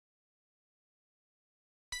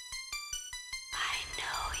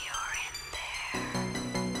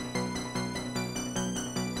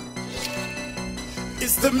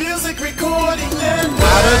It's the music recording network.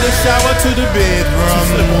 Out of the shower to the bedroom,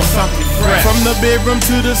 flip on something fresh. From the bedroom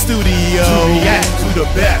to the studio, to react to the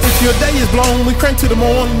best. If your day is blown, we crank to the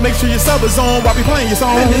morn. Make sure your sub is on while we playing your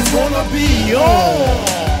song. And it's gonna be on.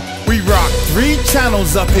 We rock 3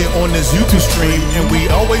 channels up here on this YouTube stream, and we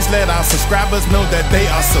always let our subscribers know that they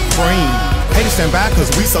are supreme. Haters stand by cause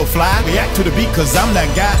we so fly. React to the beat cause I'm that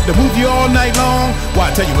guy to move you all night long. Why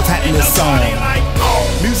I tell you what's happening in this song.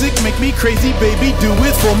 Music make me crazy, baby, do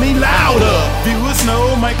it for me louder. Viewers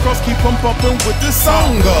know my cross keep on bumping with this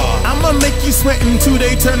song. I'ma make you sweat until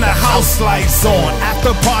they turn the house lights on.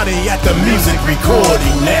 After party at the Music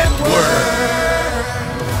Recording Network.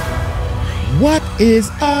 What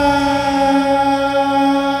is up,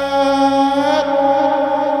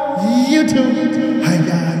 YouTube? How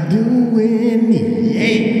y'all doing?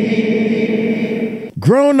 Yeah.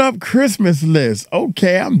 Grown-up Christmas list.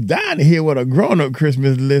 Okay, I'm dying to hear what a grown-up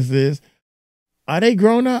Christmas list is. Are they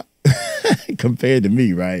grown up? Compared to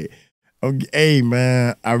me, right? Okay, hey,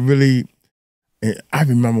 man, I remember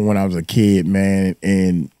when I was a kid, man,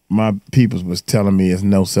 and my peoples was telling me there's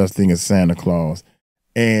no such thing as Santa Claus.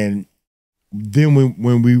 And then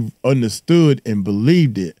when we understood and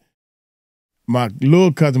believed it, my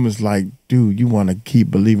little cousin was like, dude, you want to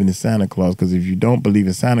keep believing in Santa Claus, because if you don't believe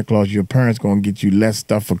in Santa Claus, your parents going to get you less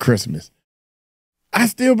stuff for Christmas. I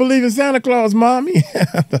still believe in Santa Claus, mommy.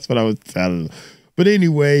 That's what I was telling her. But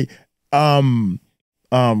anyway,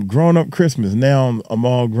 grown-up Christmas. Now I'm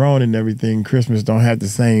all grown and everything. Christmas don't have the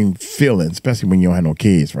same feeling, especially when you don't have no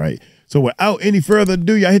kids, right? So without any further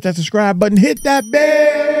ado, y'all hit that subscribe button, hit that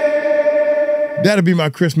bell. That'll be my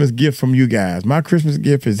Christmas gift from you guys. My Christmas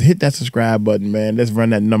gift is hit that subscribe button, man. Let's run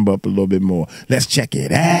that number up a little bit more. Let's check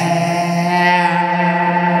it out.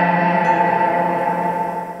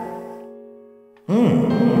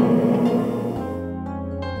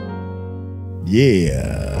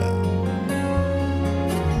 Yeah.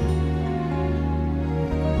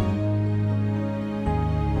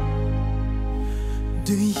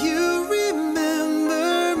 Do you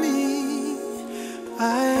remember me?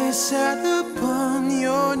 I sat upon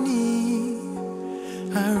your knee.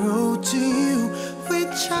 I wrote to you with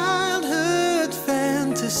childhood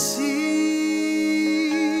fantasies.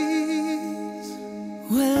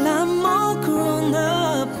 Well, I'm all grown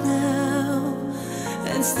up now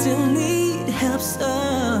and still need help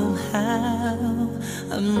somehow.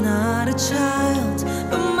 I'm not a child,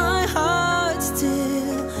 but my heart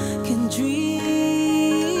still can dream.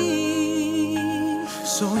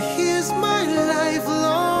 So here's my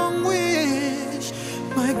lifelong wish,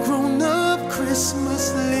 my grown-up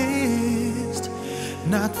Christmas list.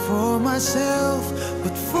 Not for myself,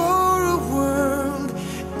 but for a world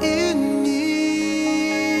in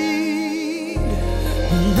need.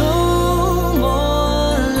 No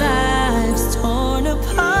more lives torn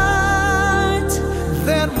apart,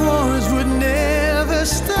 that wars would never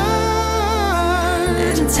start,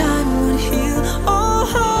 and time would heal all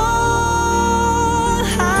hearts,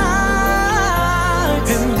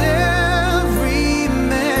 and every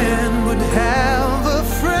man would have a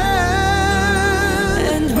friend,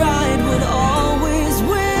 and right would always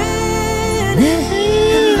win,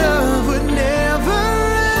 and love would never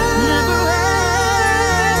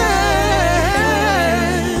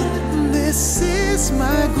end. This is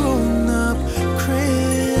my grown-up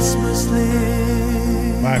Christmas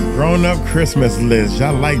list. My grown-up Christmas list.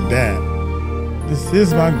 Y'all like that? This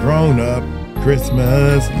is my grown-up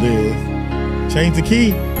Christmas list. Change the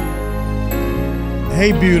key.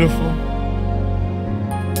 Hey, beautiful.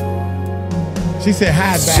 She said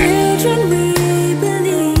hi back. Children, we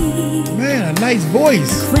believe. Man, a nice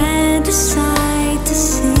voice. Grand sight to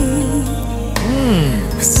see.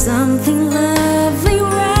 Something lovely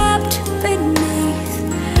wrapped beneath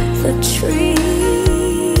the tree.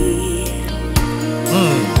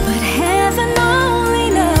 But heaven only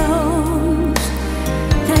knows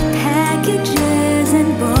that packages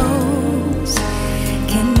and bows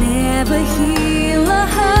can never heal a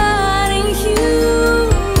hurting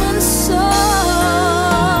human soul.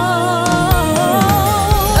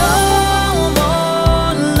 No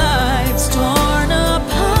more lives torn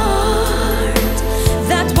apart,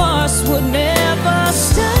 that wars would never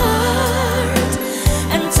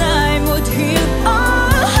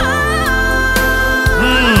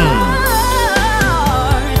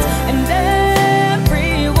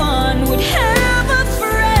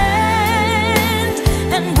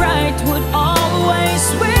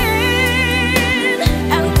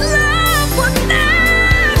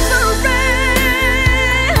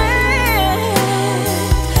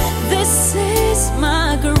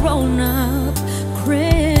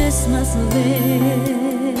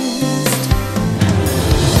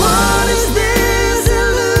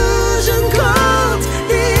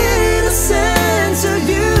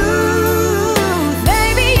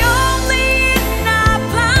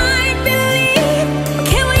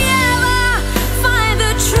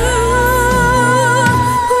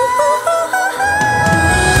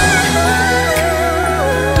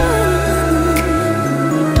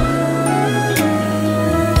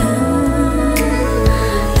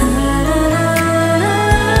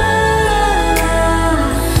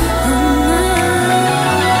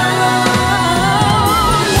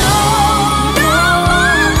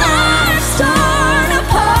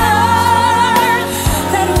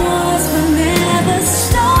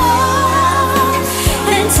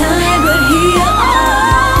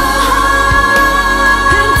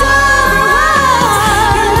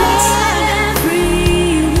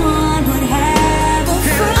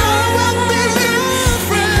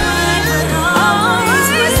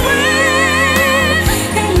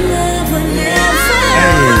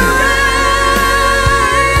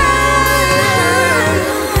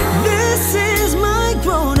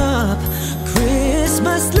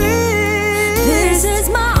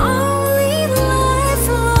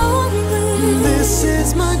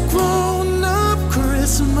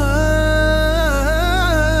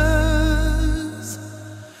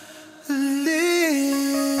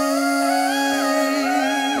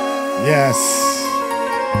Yes.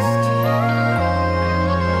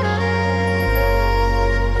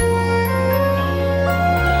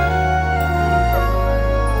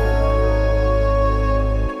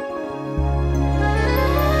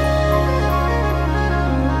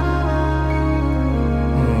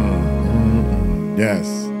 Yes.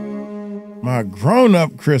 My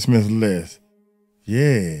grown-up Christmas list.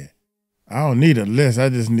 Yeah. I don't need a list. I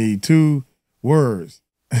just need 2 words.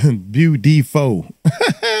 Beautiful.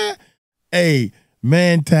 Hey,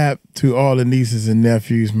 man, tap to all the nieces and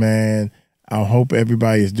nephews, man. I hope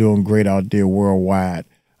everybody is doing great out there worldwide.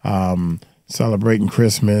 Celebrating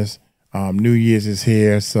Christmas. New Year's is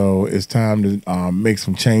here, so it's time to make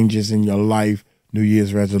some changes in your life. New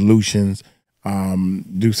Year's resolutions.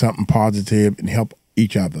 Do something positive and help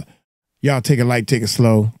each other. Y'all take it light, take it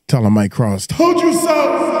slow. Tell them Mike Cross told you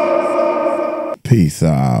so. Peace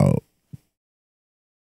out.